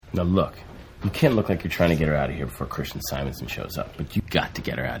Now look, you can't look like you're trying to get her out of here before Christian Simonson shows up, but you got to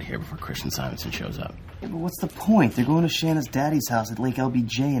get her out of here before Christian Simonson shows up. Yeah, but what's the point? They're going to Shanna's daddy's house at Lake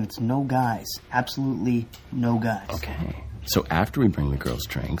LBJ, and it's no guys. Absolutely no guys. Okay. So after we bring the girls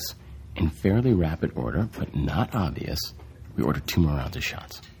drinks, in fairly rapid order, but not obvious, we order 2 more rounds of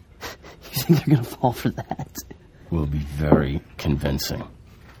shots. You think they're going to fall for that? Will be very convincing.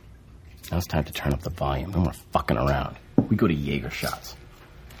 Now it's time to turn up the volume. No more fucking around. We go to Jaeger shots.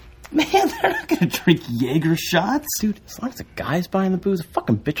 Man, they're not going to drink Jaeger shots. Dude, as long as the guy's buying the booze, a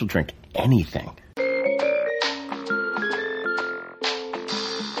fucking bitch will drink anything.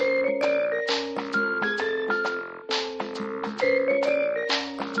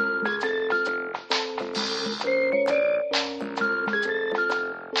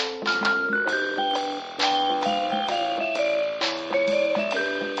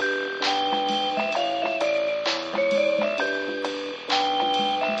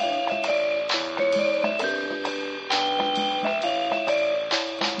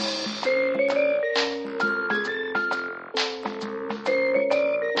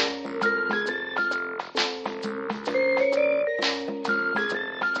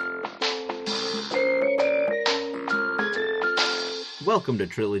 Welcome to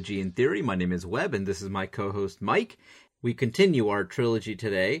Trilogy in Theory. My name is Webb, and this is my co-host Mike. We continue our trilogy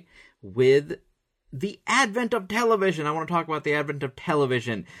today with the advent of television. I want to talk about the advent of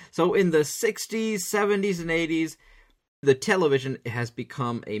television. So in the 60s, 70s, and 80s, the television has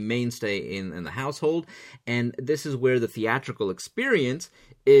become a mainstay in the household, and this is where the theatrical experience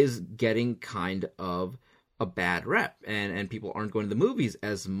is getting kind of a bad rep, and people aren't going to the movies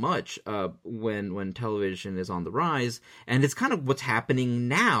as much when television is on the rise, and it's kind of what's happening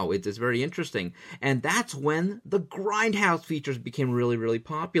now. It's very interesting, and that's when the Grindhouse features became really, really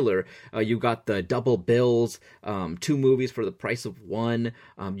popular. You got the double bills, 2 movies for the price of 1.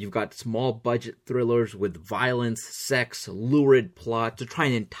 You've got small budget thrillers with violence, sex, lurid plot to try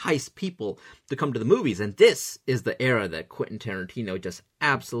and entice people to come to the movies, and this is the era that Quentin Tarantino just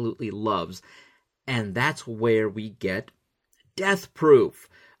absolutely loves. And that's where we get Death Proof,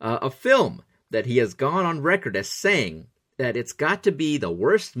 a film that he has gone on record as saying that it's got to be the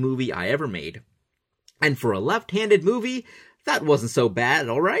worst movie I ever made. And for a left-handed movie, that wasn't so bad,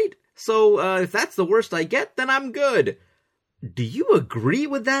 all right? So if that's the worst I get, then I'm good. Do you agree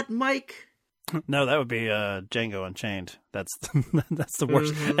with that, Mike? No, that would be Django Unchained. That's the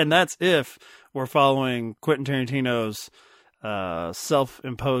worst. Mm-hmm. And that's if we're following Quentin Tarantino's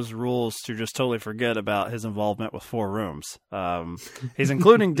self-imposed rules to just totally forget about his involvement with 4 Rooms. He's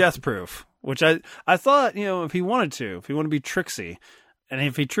including Death Proof, which I thought, if he wanted to be tricksy, and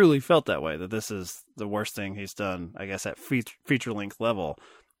if he truly felt that way, that this is the worst thing he's done, I guess, at feature-length level,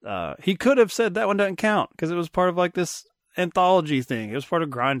 he could have said that one doesn't count, because it was part of like this anthology thing. It was part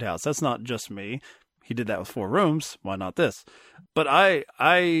of Grindhouse. That's not just me. He did that with 4 Rooms. Why not this? But I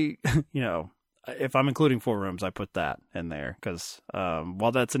if I'm including 4 Rooms, I put that in there because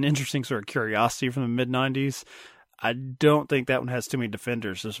while that's an interesting sort of curiosity from the mid-90s, I don't think that one has too many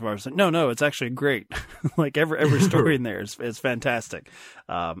defenders as far as, no, it's actually great. Like every story in there is fantastic.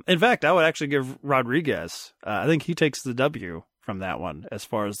 In fact, I would actually give Rodriguez, I think he takes the W from that one as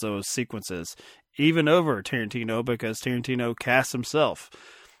far as those sequences, even over Tarantino, because Tarantino casts himself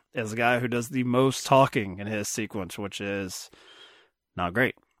as the guy who does the most talking in his sequence, which is not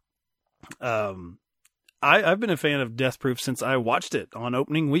great. I've been a fan of Death Proof since I watched it on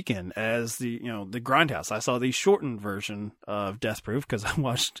opening weekend as the Grindhouse. I saw the shortened version of Death Proof because I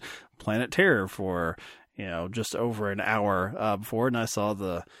watched Planet Terror for just over an hour before, and I saw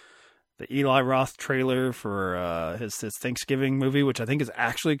the Eli Roth trailer for his Thanksgiving movie, which I think is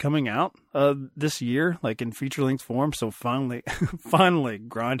actually coming out this year, like in feature length form. So finally,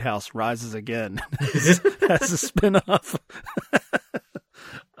 Grindhouse rises again as a spinoff.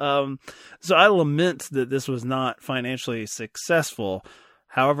 So I lament that this was not financially successful.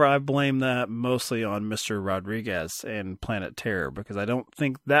 However, I blame that mostly on Mr. Rodriguez and Planet Terror, because I don't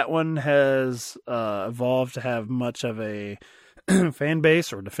think that one has evolved to have much of a fan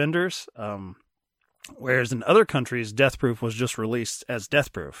base or defenders. Whereas in other countries, Death Proof was just released as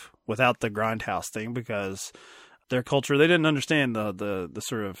Death Proof without the Grindhouse thing, because their culture, they didn't understand the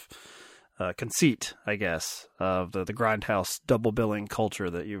sort of conceit, I guess, of the Grindhouse double billing culture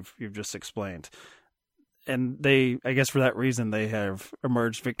that you've just explained. And they, I guess for that reason, they have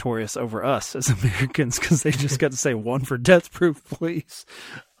emerged victorious over us as Americans, because they just got to say 1 for Death Proof, please.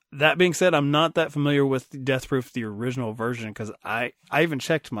 That being said, I'm not that familiar with Death Proof, the original version, because I even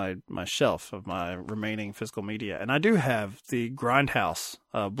checked my shelf of my remaining physical media, and I do have the Grindhouse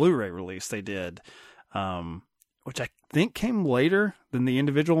Blu-ray release they did which I think came later than the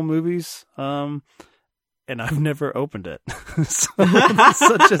individual movies. And I've never opened it.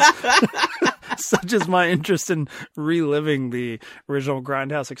 Such is my interest in reliving the original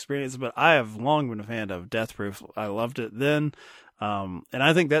Grindhouse experience. But I have long been a fan of Death Proof. I loved it then. And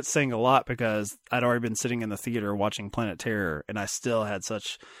I think that's saying a lot because I'd already been sitting in the theater watching Planet Terror, and I still had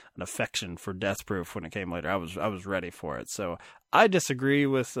such an affection for Death Proof when it came later. I was ready for it. So I disagree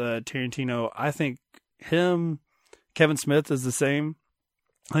with Tarantino. I think Kevin Smith is the same.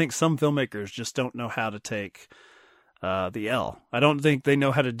 I think some filmmakers just don't know how to take the L. I don't think they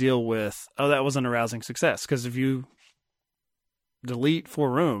know how to deal with, that was an arousing success. Because if you delete 4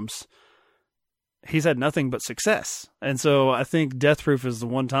 Rooms, he's had nothing but success. And so I think Death Proof is the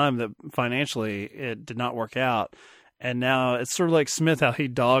one time that financially it did not work out. And now it's sort of like Smith, how he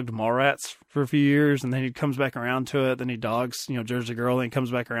dogged Mallrats for a few years and then he comes back around to it. Then he dogs, Jersey Girl and he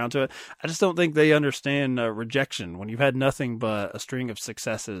comes back around to it. I just don't think they understand rejection. When you've had nothing but a string of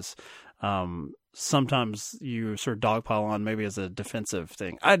successes, sometimes you sort of dogpile on maybe as a defensive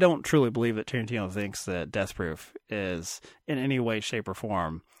thing. I don't truly believe that Tarantino thinks that Death Proof is in any way, shape, or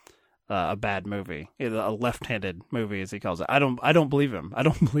form a bad movie, a left-handed movie, as he calls it. I don't believe him. I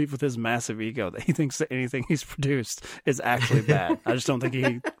don't believe with his massive ego that he thinks that anything he's produced is actually bad. I just don't think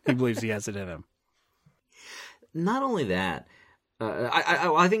he believes he has it in him. Not only that,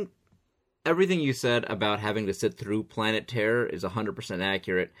 I think everything you said about having to sit through Planet Terror is 100%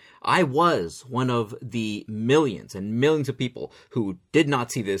 accurate. I was one of the millions and millions of people who did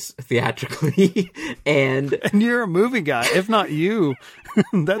not see this theatrically. And you're a movie guy. If not you,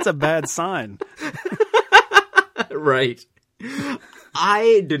 that's a bad sign. Right.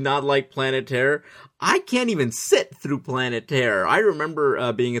 I do not like Planet Terror. I can't even sit through Planet Terror. I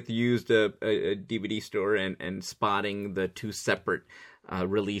remember being at the used a DVD store and spotting the 2 separate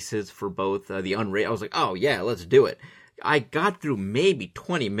releases for both the unrated. I was like, oh yeah, let's do it. I got through maybe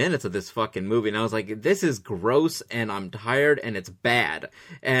 20 minutes of this fucking movie and I was like, this is gross and I'm tired and it's bad.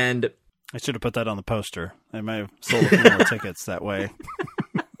 And I should have put that on the poster. I might have sold a few more tickets that way.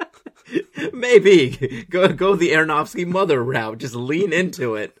 Maybe go the Aronofsky mother route. Just lean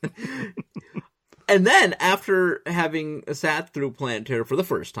into it. And then after having sat through Planet Terror for the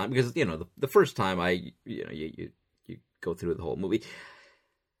first time, because the first time you go through the whole movie.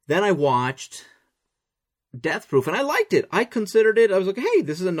 Then I watched Death Proof, and I liked it. I considered it, I was like, hey,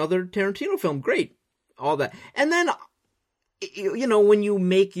 this is another Tarantino film. Great. All that. And then, when you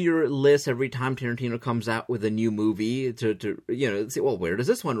make your list every time Tarantino comes out with a new movie to say, well, where does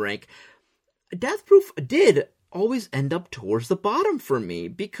this one rank? Death Proof did always end up towards the bottom for me,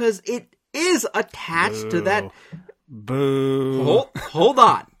 because it is attached to that. Boo. Hold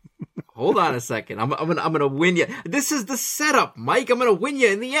on. Hold on a second. I'm gonna win you. This is the setup, Mike. I'm gonna win you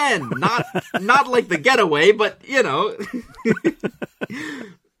in the end. Not like The Getaway, but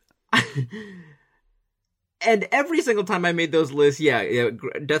And every single time I made those lists,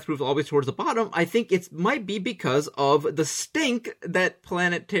 Death Proof always towards the bottom. I think it might be because of the stink that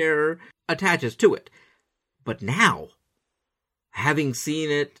Planet Terror attaches to it. But now, having seen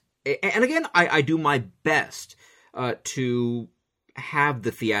it, and again, I do my best to have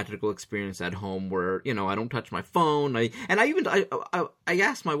the theatrical experience at home where, I don't touch my phone. I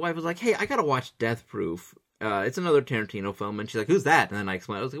asked my wife, I was like, hey, I gotta watch Death Proof. It's another Tarantino film. And she's like, who's that? And then I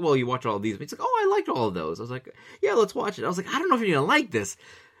explained, I was like, well, you watch all of these. And she's like, oh, I liked all of those. I was like, yeah, let's watch it. I was like, I don't know if you're gonna like this,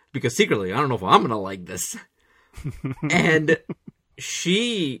 because secretly, I don't know if I'm gonna like this. And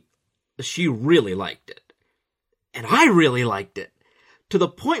she really liked it. And I really liked it. To the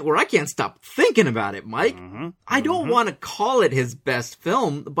point where I can't stop thinking about it, Mike. I don't want to call it his best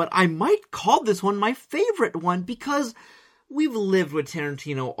film, but I might call this one my favorite one, because we've lived with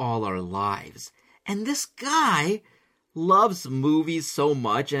Tarantino all our lives. And this guy loves movies so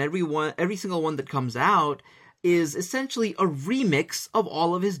much, and every single one that comes out is essentially a remix of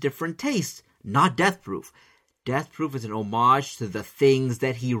all of his different tastes. Not Death Proof. Death Proof is an homage to the things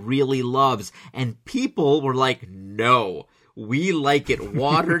that he really loves. And people were like, no. We like it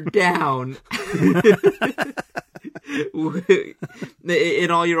watered down in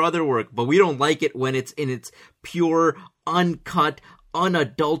all your other work, but we don't like it when it's in its pure, uncut,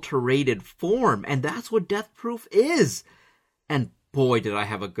 unadulterated form. And that's what Death Proof is. And boy, did I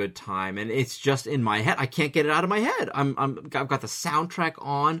have a good time. And it's just in my head. I can't get it out of my head. I've got the soundtrack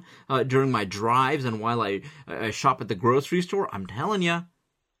on during my drives and while I shop at the grocery store. I'm telling you.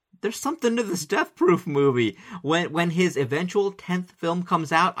 There's something to this Death Proof movie. When his eventual 10th film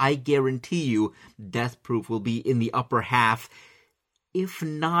comes out, I guarantee you Death Proof will be in the upper half, if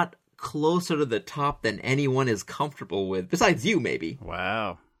not closer to the top than anyone is comfortable with. Besides you, maybe.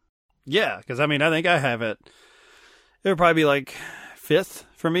 Wow. Yeah, because I think I have it It would probably be like fifth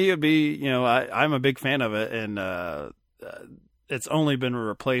for me. It'd be, I'm a big fan of it, and it's only been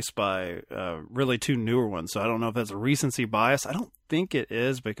replaced by really two newer ones. So I don't know if that's a recency bias. I don't think it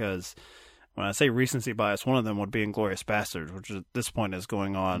is, because when I say recency bias, one of them would be Inglourious Basterds, which at this point is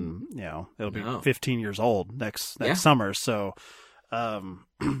going on, it'll be 15 years old next summer. So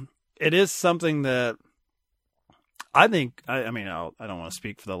it is something that I think, I don't want to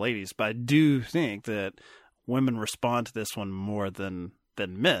speak for the ladies, but I do think that women respond to this one more than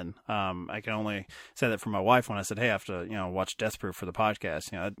men. I can only say that for my wife when I said, hey, I have to, watch Death Proof for the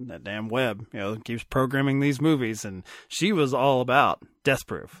podcast. That damn web, keeps programming these movies, and she was all about Death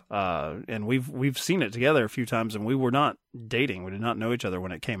Proof. And we've seen it together a few times, and we were not dating. We did not know each other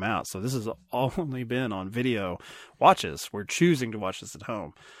when it came out. So this has only been on video watches. We're choosing to watch this at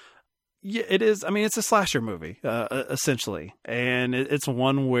home. Yeah, it is. I mean, it's a slasher movie, essentially. And it's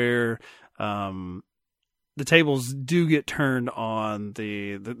one where, the tables do get turned on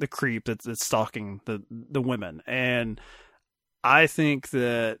the creep that's stalking the women. And I think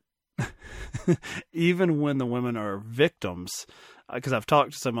that even when the women are victims, because I've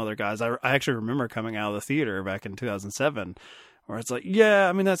talked to some other guys, I actually remember coming out of the theater back in 2007 where it's like, yeah,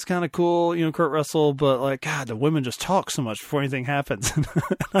 I mean, that's kind of cool, Kurt Russell, but like, God, the women just talk so much before anything happens. And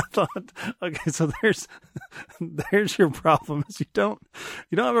I thought, okay, so there's your problem, is you don't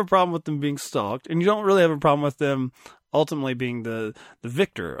have a problem with them being stalked, and you don't really have a problem with them ultimately being the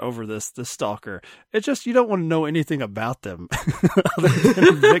victor over the stalker. It's just, you don't want to know anything about them other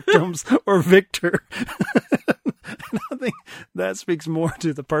than victims or victor. And I think that speaks more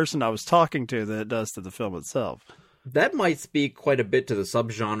to the person I was talking to than it does to the film itself. That might speak quite a bit to the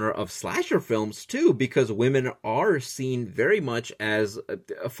subgenre of slasher films, too, because women are seen very much as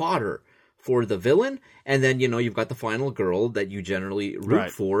a fodder for the villain. And then, you've got the final girl that you generally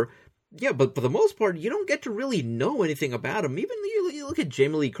root for. Yeah, but for the most part, you don't get to really know anything about him. Even you look at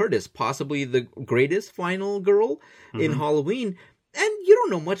Jamie Lee Curtis, possibly the greatest final girl in Halloween, and you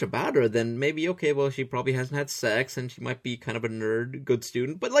don't know much about her. Then maybe, okay, well, she probably hasn't had sex, and she might be kind of a nerd, good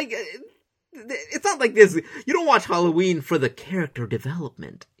student. But, like, it's not like this. You don't watch Halloween for the character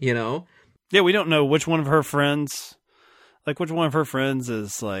development, Yeah, we don't know which one of her friends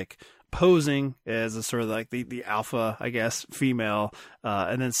is, like, posing as a sort of like the alpha, I guess, female,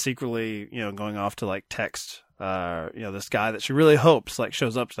 and then secretly, going off to like text, this guy that she really hopes like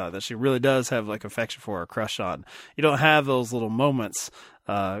shows up tonight, that she really does have like affection for or crush on. You don't have those little moments,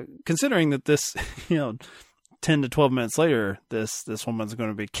 considering that this, 10 to 12 minutes later, this woman's going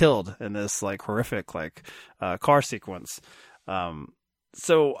to be killed in this like horrific, like, car sequence.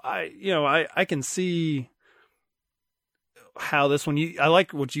 So I can see how this one, I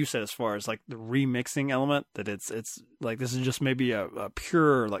like what you said as far as like the remixing element, that it's like, this is just maybe a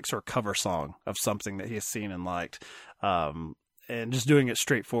pure like sort of cover song of something that he's seen and liked, and just doing it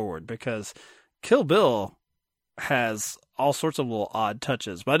straightforward, because Kill Bill has all sorts of little odd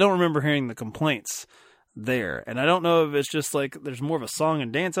touches, but I don't remember hearing the complaints there. And I don't know if it's just like there's more of a song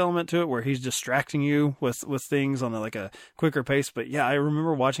and dance element to it where he's distracting you with things on like a quicker pace. But yeah, I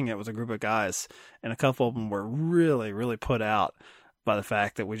remember watching it with a group of guys, and a couple of them were really, really put out by the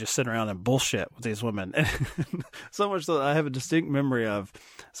fact that we just sit around and bullshit with these women. And so much that I have a distinct memory of.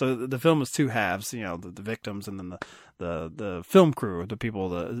 So the film is two halves, the victims, and then the film crew, the people,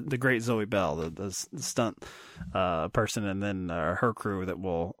 the great Zoe Bell, the stunt person, and then her crew that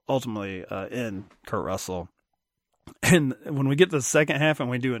will ultimately end Kurt Russell. And when we get to the second half and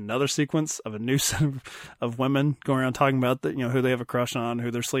we do another sequence of a new set of women going around talking about who they have a crush on,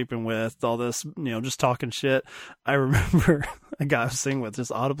 who they're sleeping with, all this, just talking shit. I remember a guy I was singing with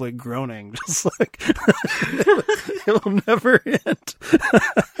just audibly groaning, just like, it'll never end.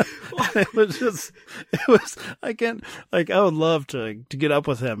 I would love to get up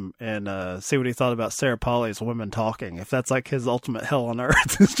with him and see what he thought about Sarah Polley's Women Talking. If that's like his ultimate hell on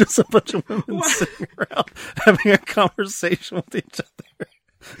earth, it's just a bunch of women sitting around having a conversation with each other.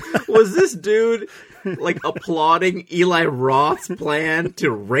 Was this dude like applauding Eli Roth's plan to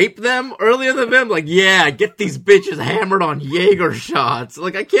rape them earlier in the film? Like, yeah, get these bitches hammered on Jaeger shots.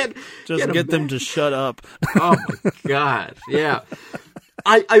 Like, I can't just get them to shut up. Oh my god, yeah.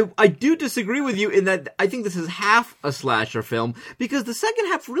 I do disagree with you in that I think this is half a slasher film, because the second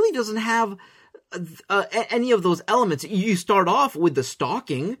half really doesn't have any of those elements. You start off with the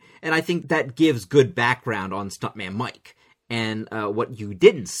stalking, and I think that gives good background on Stuntman Mike and what you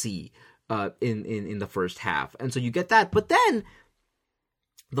didn't see in the first half. And so you get that. But then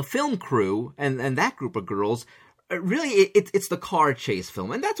the film crew and that group of girls, really, it's the car chase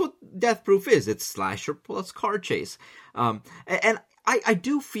film. And that's what Death Proof is. It's slasher plus car chase. And I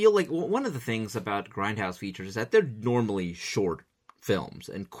do feel like one of the things about Grindhouse features is that they're normally short films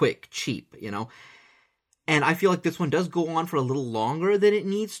and quick, cheap, you know? And I feel like this one does go on for a little longer than it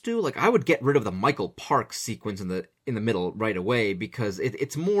needs to. Like, I would get rid of the Michael Parks sequence in the middle right away because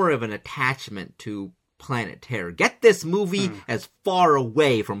it's more of an attachment to Planet Terror. Get this movie as far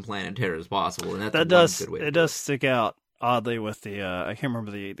away from Planet Terror as possible, and that's one good way to do it. Does stick out oddly with the I can't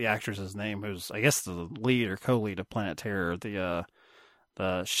remember the actress's name, who's I guess the lead or co-lead of Planet Terror.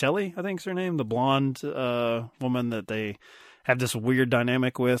 The Shelley, I think is her name, the blonde woman that they have this weird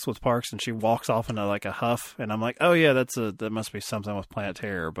dynamic with Parks, and she walks off into like a huff, and I'm like, oh yeah, that must be something with Planet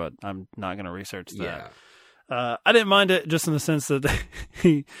Terror, but I'm not going to research that. Yeah. I didn't mind it just in the sense that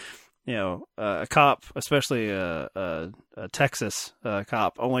he, you know, a cop, especially a Texas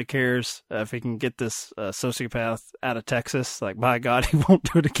cop, only cares if he can get this sociopath out of Texas. Like, by God, he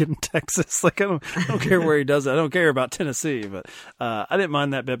won't do it again in Texas. Like, I don't care where he does it. I don't care about Tennessee, but I didn't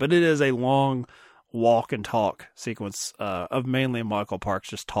mind that bit. But it is a long walk and talk sequence of mainly Michael Parks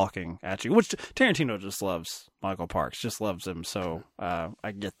just talking at you, which Tarantino just loves. Michael Parks just loves him, so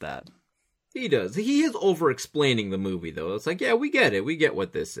I get that. He does. He is over-explaining the movie, though. It's like, yeah, we get it. We get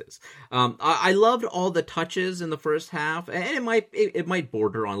what this is. I loved all the touches in the first half, and it might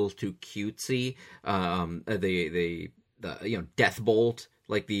border on a little too cutesy. The Death Bolt,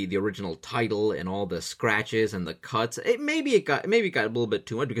 like the original title, and all the scratches and the cuts. Maybe it got a little bit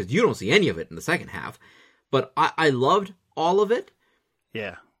too much because you don't see any of it in the second half. But I loved all of it.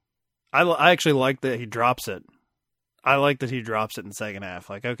 Yeah, I actually like that he drops it. I like that he drops it in the second half.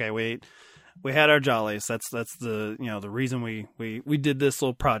 Like, okay, we had our jollies. That's the the reason we did this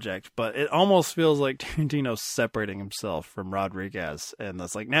little project. But it almost feels like Tarantino's separating himself from Rodriguez, and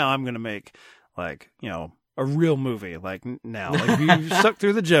that's like, now I'm gonna make like a real movie. Like, now, like, you stuck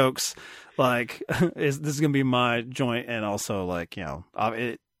through the jokes. Like, this is gonna be my joint, and also like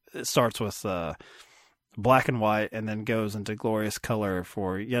it starts with black and white, and then goes into glorious color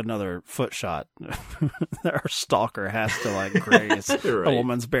for yet another foot shot. Our stalker has to like graze right. A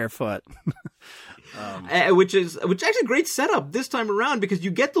woman's barefoot. Which is actually a great setup this time around, because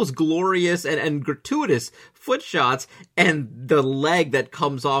you get those glorious and gratuitous foot shots and the leg that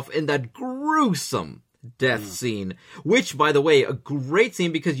comes off in that gruesome death scene, which, by the way, a great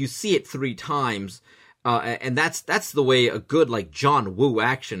scene because you see it 3 times. And that's the way a good like John Woo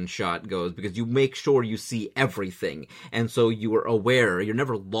action shot goes, because you make sure you see everything, and so you are aware. You're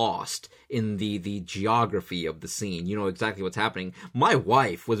never lost in the geography of the scene. You know exactly what's happening. My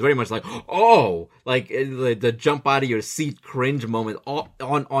wife was very much like, oh, like the jump out of your seat cringe moment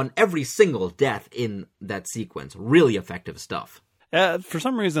on every single death in that sequence. Really effective stuff. For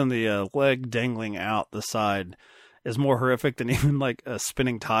some reason, the leg dangling out the side is more horrific than even like a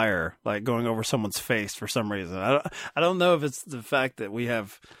spinning tire, like going over someone's face for some reason. I don't know if it's the fact that we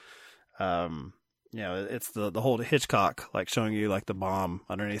have, it's the whole Hitchcock, like showing you like the bomb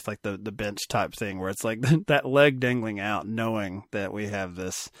underneath like the bench type thing, where it's like that leg dangling out, knowing that we have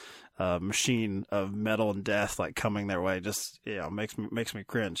this machine of metal and death like coming their way, just makes me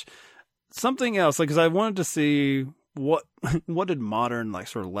cringe. Something else, like, because I wanted to see what did modern like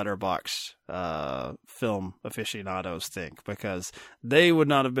sort of letterbox film aficionados think, because they would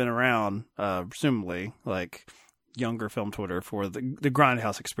not have been around presumably like younger film Twitter for the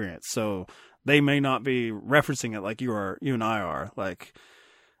Grindhouse experience, so they may not be referencing it like you and I are. Like,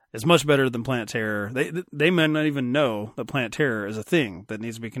 it's much better than Planet Terror. They may not even know that Planet Terror is a thing that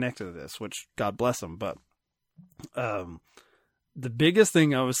needs to be connected to this, which God bless them. But the biggest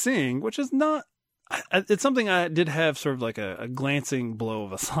thing I was seeing, which is not, it's something I did have sort of like a glancing blow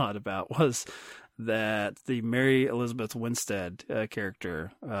of a thought about, was that the Mary Elizabeth Winstead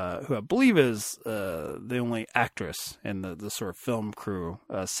character, who I believe is the only actress in the sort of film crew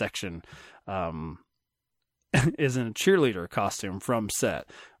section, is in a cheerleader costume from set,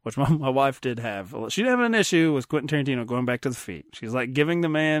 which my wife did have. She didn't have an issue with Quentin Tarantino going back to the feet. She's like, giving the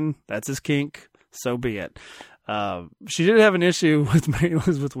man, that's his kink, so be it. She did have an issue with Mary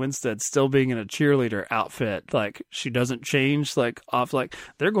Elizabeth Winstead still being in a cheerleader outfit. Like, she doesn't change, like, off, like,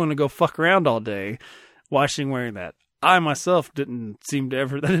 they're going to go fuck around all day. Why is she wearing that? I myself that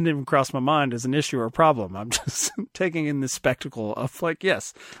didn't even cross my mind as an issue or a problem. I'm just taking in this spectacle of, like,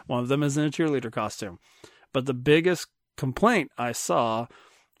 yes, one of them is in a cheerleader costume. But the biggest complaint I saw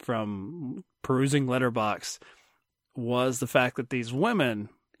from perusing Letterboxd was the fact that these women,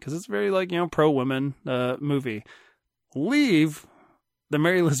 because it's very like, pro-women movie, leave the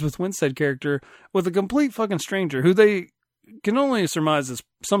Mary Elizabeth Winstead character with a complete fucking stranger who they can only surmise is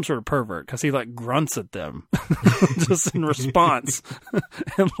some sort of pervert because he like grunts at them just in response.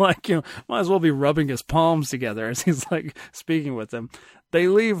 And like, might as well be rubbing his palms together as he's like speaking with them. They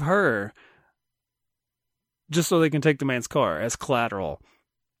leave her just so they can take the man's car as collateral.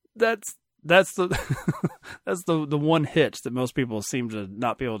 That's the that's the one hitch that most people seem to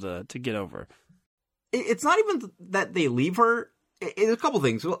not be able to get over. It's not even that they leave her. It's a couple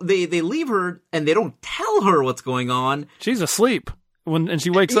things. They leave her and they don't tell her what's going on. She's asleep and she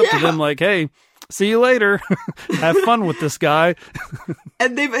wakes up to them like, "Hey, see you later. Have fun with this guy."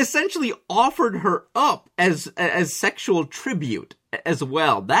 And they've essentially offered her up as sexual tribute as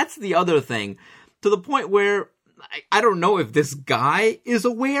well. That's the other thing, to the point where I don't know if this guy is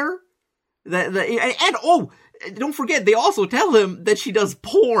aware that don't forget, they also tell him that she does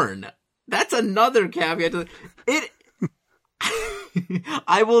porn. That's another caveat to it.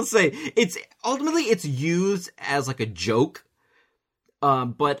 I will say it's used as like a joke,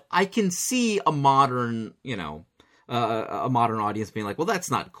 but I can see a modern audience being like, well,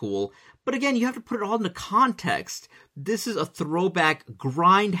 that's not cool. But again, you have to put it all into context. This is a throwback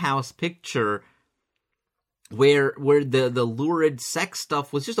grindhouse picture where the lurid sex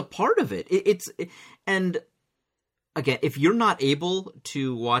stuff was just a part of it. And again, if you're not able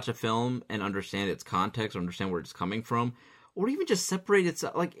to watch a film and understand its context or understand where it's coming from, or even just separate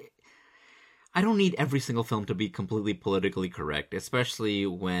itself, like, I don't need every single film to be completely politically correct, especially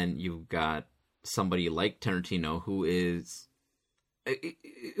when you've got somebody like Tarantino who's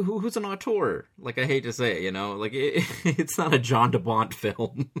an auteur. Like, I hate to say it, like it's not a John de Bont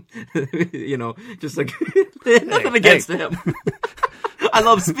film, just like nothing against him. I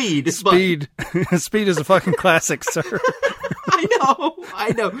love Speed. Speed is a fucking classic, sir.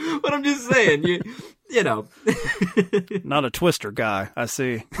 I know, but I'm just saying, you know. Not a Twister guy, I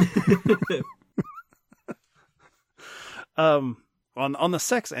see. On the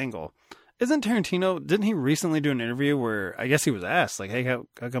sex angle, didn't he recently do an interview where I guess he was asked, like, hey, how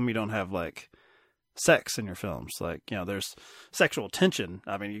come you don't have, like, sex in your films? Like, there's sexual tension.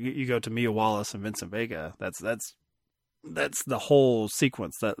 I mean, you go to Mia Wallace and Vincent Vega. That's the whole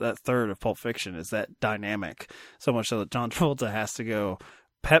sequence. That third of Pulp Fiction is that dynamic. So much so that John Travolta has to go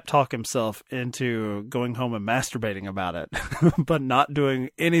pep talk himself into going home and masturbating about it, but not doing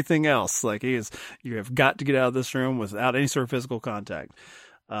anything else. Like, you have got to get out of this room without any sort of physical contact.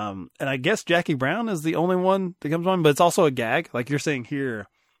 And I guess Jackie Brown is the only one that comes on, but it's also a gag. Like you're saying here,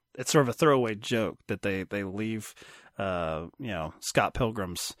 it's sort of a throwaway joke that they leave, Scott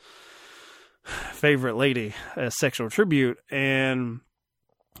Pilgrim's favorite lady as sexual tribute. And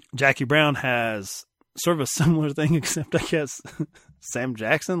Jackie Brown has sort of a similar thing, except I guess Sam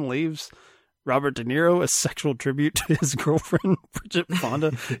Jackson leaves Robert De Niro as sexual tribute to his girlfriend, Bridget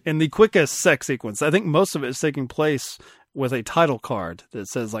Fonda, in the quickest sex sequence. I think most of it is taking place with a title card that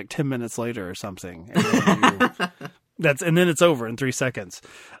says like 10 minutes later or something. And then it's over in 3 seconds.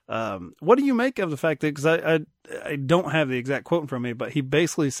 What do you make of the fact that, because I don't have the exact quote from me, but he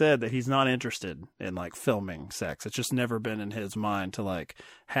basically said that he's not interested in like filming sex. It's just never been in his mind to like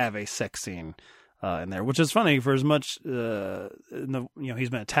have a sex scene in there, which is funny for as much, he's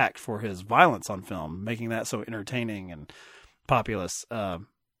been attacked for his violence on film, making that so entertaining and populous.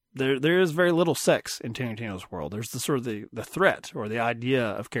 There is very little sex in Tarantino's world. There's the sort of the threat or the idea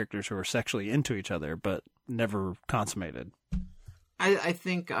of characters who are sexually into each other, but never consummated. I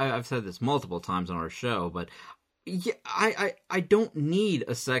think I've said this multiple times on our show, but yeah, I don't need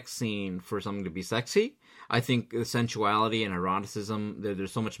a sex scene for something to be sexy. I think the sensuality and eroticism,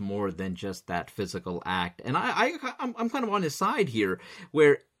 there's so much more than just that physical act. And I'm kind of on his side here,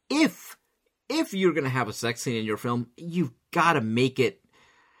 where if you're going to have a sex scene in your film, you've got to make it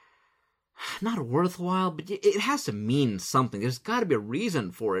not worthwhile, but it has to mean something. There's got to be a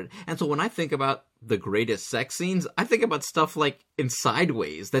reason for it. And so when I think about the greatest sex scenes, I think about stuff like in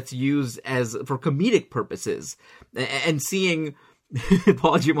Sideways that's used for comedic purposes, and seeing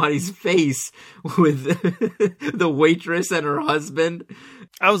Paul Giamatti's face with the waitress and her husband.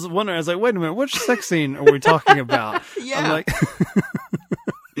 I was wondering, I was like, wait a minute, which sex scene are we talking about? Yeah. I'm like...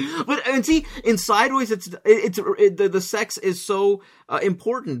 But and see, in Sideways, the sex is so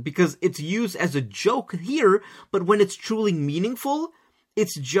important because it's used as a joke here, but when it's truly meaningful,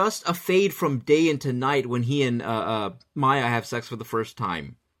 it's just a fade from day into night when he and Maya have sex for the first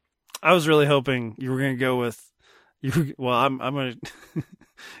time. I was really hoping you were going to go with well, I'm going to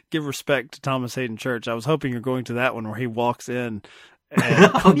give respect to Thomas Hayden Church. I was hoping you're going to that one where he walks in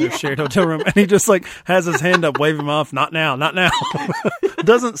and their shared hotel room, and he just like has his hand up, waving him off. Not now, not now.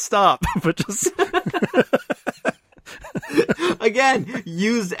 Doesn't stop, but just again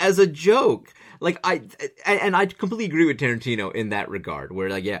used as a joke. Like I completely agree with Tarantino in that regard. Where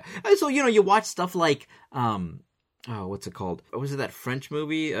like so you watch stuff like what's it called? Was it that French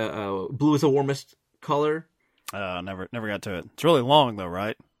movie? Blue is the Warmest Color. Never got to it. It's really long though,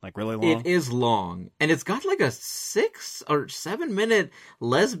 right? Like really long. It is long, and it's got like a 6 or 7 minute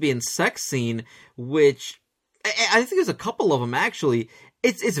lesbian sex scene, which I think there's a couple of them actually.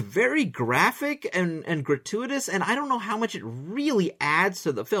 It's very graphic and gratuitous, and I don't know how much it really adds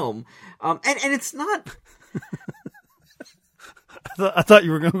to the film. And it's not. I thought you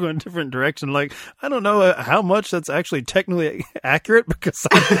were going to go in a different direction. Like, I don't know how much that's actually technically accurate because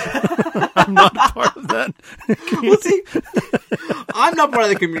I'm not part of that. Well, see, I'm not part of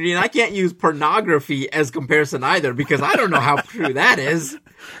the community, and I can't use pornography as comparison either because I don't know how true that is.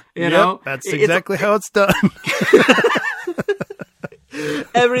 You know, that's exactly how it's done.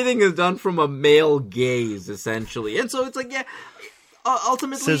 Everything is done from a male gaze, essentially, and so it's like,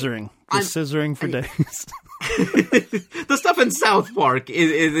 ultimately, scissoring for days. The stuff in South Park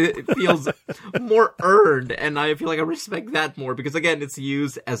it feels more earned, and I feel like I respect that more because again, it's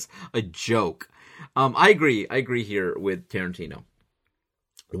used as a joke. I agree here with Tarantino.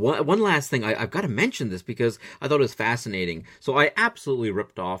 One last thing, I've got to mention this because I thought it was fascinating. So I absolutely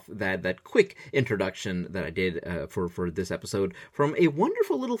ripped off that quick introduction that I did for this episode from a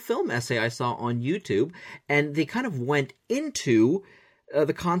wonderful little film essay I saw on YouTube, and they kind of went into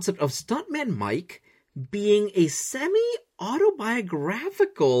the concept of Stuntman Mike being a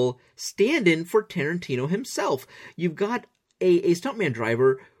semi-autobiographical stand-in for Tarantino himself. You've got a stuntman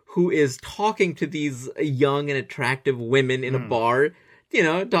driver who is talking to these young and attractive women in a bar,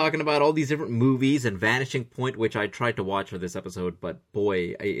 talking about all these different movies and Vanishing Point, which I tried to watch for this episode, but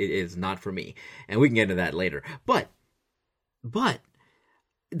boy, it is not for me. And we can get into that later. But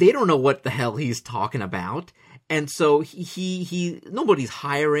they don't know what the hell he's talking about. And so nobody's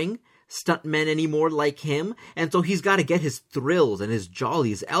hiring stuntmen anymore like him, and so he's got to get his thrills and his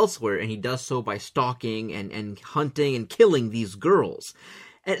jollies elsewhere, and he does so by stalking and hunting and killing these girls.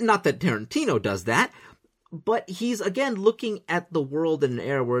 And not that Tarantino does that, but he's again looking at the world in an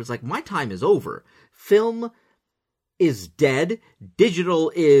era where it's like, my time is over. Film is dead.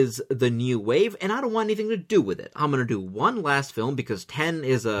 Digital is the new wave, and I don't want anything to do with it. I'm going to do one last film because 10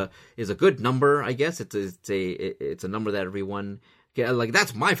 is a good number, I guess. It's a number that everyone. Like,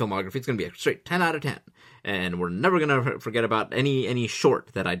 that's my filmography. It's going to be a straight 10 out of 10. And we're never going to forget about any short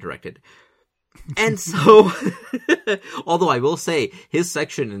that I directed. And so, although I will say, his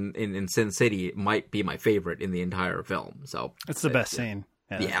section in Sin City might be my favorite in the entire film. So it's the best scene.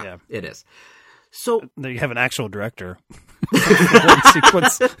 Yeah, it is. So you have an actual director. One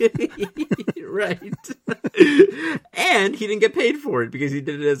sequence. Right. And he didn't get paid for it because he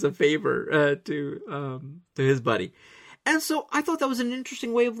did it as a favor to his buddy. And so I thought that was an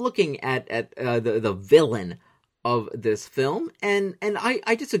interesting way of looking at the villain of this film. And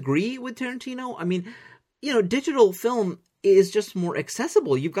I disagree with Tarantino. I mean, digital film is just more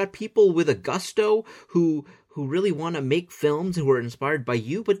accessible. You've got people with a gusto who really want to make films who are inspired by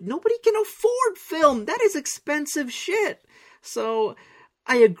you, but nobody can afford film. That is expensive shit. So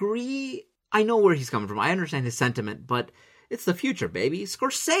I agree. I know where he's coming from. I understand his sentiment, but it's the future, baby.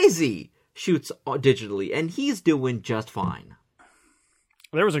 Scorsese shoots digitally, and he's doing just fine.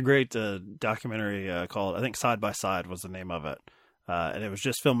 There was a great documentary called, I think Side by Side was the name of it. And it was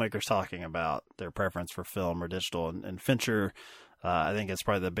just filmmakers talking about their preference for film or digital. And Fincher, I think, is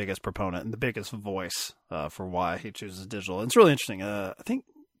probably the biggest proponent and the biggest voice for why he chooses digital. And it's really interesting. I think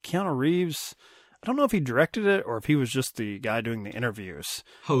Keanu Reeves, I don't know if he directed it or if he was just the guy doing the interviews.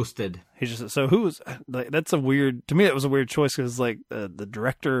 Hosted. So who was, like, that's a weird, to me it was a weird choice because like the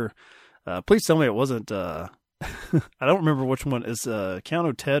director, please tell me it wasn't, I don't remember which one is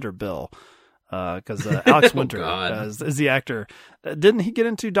Keanu, Ted, or Bill. Because Alex Winter is the actor. Didn't he get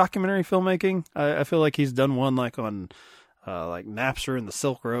into documentary filmmaking? I feel like he's done one like on like Napster and the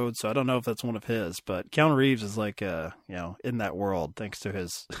Silk Road. So I don't know if that's one of his. But Keanu Reeves is like in that world thanks to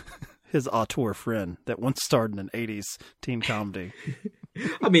his his auteur friend that once starred in an 80s teen comedy.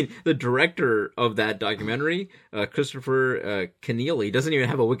 I mean, the director of that documentary, Christopher Keneally, doesn't even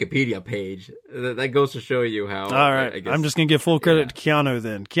have a Wikipedia page. That goes to show you how... All right, I guess, I'm just going to give full credit to Keanu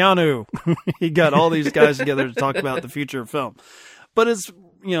then. Keanu, he got all these guys together to talk about the future of film. But it's,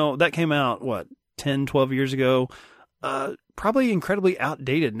 that came out, 10, 12 years ago? Probably incredibly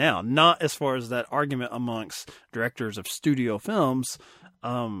outdated now. Not as far as that argument amongst directors of studio films.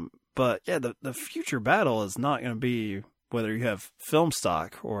 But yeah, the future battle is not going to be... whether you have film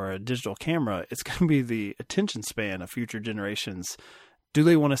stock or a digital camera, it's going to be the attention span of future generations do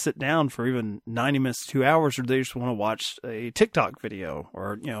they want to sit down for even 90 minutes to 2 hours, or do they just want to watch a TikTok video?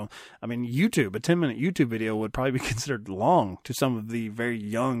 Or, I mean, YouTube, a 10-minute YouTube video would probably be considered long to some of the very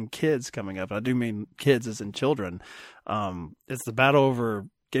young kids coming up. I do mean kids as in children. It's the battle over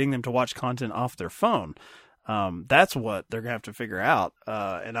getting them to watch content off their phone. That's what they're going to have to figure out.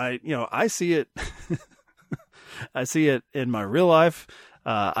 And I see it, I see it in my real life.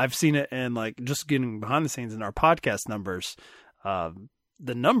 I've seen it in like just getting behind the scenes in our podcast numbers.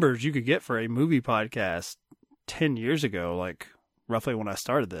 The numbers you could get for a movie podcast 10 years ago, like roughly when I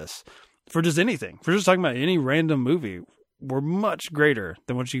started this, for just anything, for just talking about any random movie, were much greater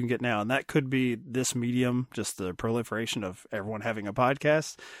than what you can get now. And that could be this medium, just the proliferation of everyone having a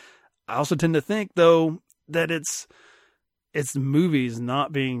podcast. I also tend to think, though, that it's movies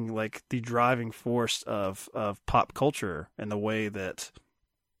not being like the driving force of pop culture in the way that,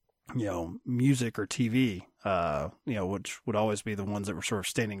 music or TV, which would always be the ones that were sort of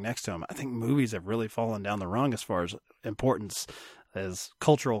standing next to them. I think movies have really fallen down the rung as far as importance as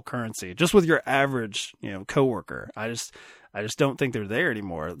cultural currency, just with your average, coworker. I just don't think they're there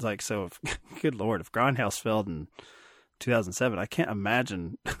anymore. It's like, so good Lord, if Grindhouse failed in 2007, I can't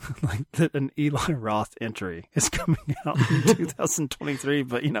imagine like that an Eli Roth entry is coming out in 2023.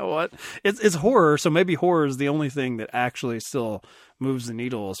 But you know what? It's horror, so maybe horror is the only thing that actually still moves the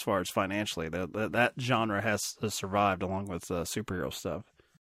needle as far as financially. That genre has survived along with superhero stuff.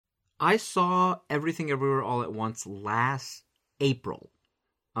 I saw Everything Everywhere All at Once last April.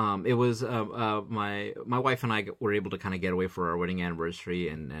 It was my wife and I were able to kind of get away for our wedding anniversary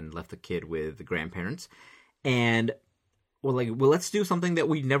and left the kid with the grandparents. And well, let's do something that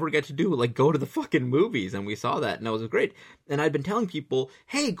we never get to do, like go to the fucking movies. And we saw that, and that was great. And I'd been telling people,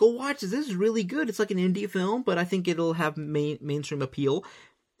 hey, go watch this. This is really good. It's like an indie film, but I think it'll have mainstream appeal.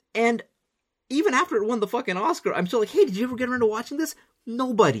 And even after it won the fucking Oscar, I'm still like, hey, did you ever get around to watching this?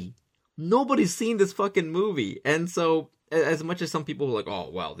 Nobody's seen this fucking movie. And so, as much as some people were like, oh,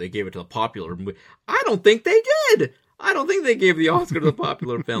 well, they gave it to the popular movie, I don't think they did. I don't think they gave the Oscar to the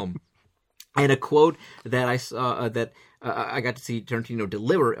popular film. And a quote that I saw I got to see Tarantino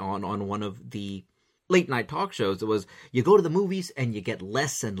deliver on one of the late night talk shows. It was, you go to the movies and you get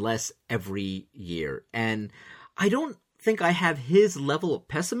less and less every year. And I don't think I have his level of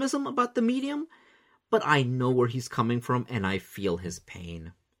pessimism about the medium, but I know where he's coming from and I feel his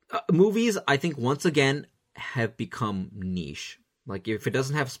pain. Movies, I think, once again, have become niche. Like, if it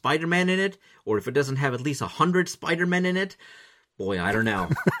doesn't have Spider-Man in it, or if it doesn't have at least 100 Spider-Men in it, boy, I don't know.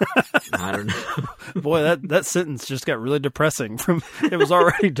 Boy, that sentence just got really depressing. It was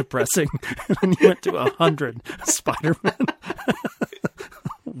already depressing, and then you went to 100 Spider-Man.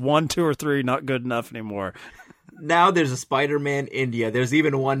 1, 2, or 3, not good enough anymore. Now there's a Spider-Man India. There's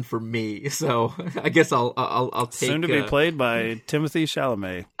even one for me. So I guess I'll take. Soon to be played by Timothée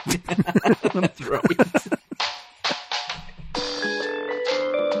Chalamet. That's right.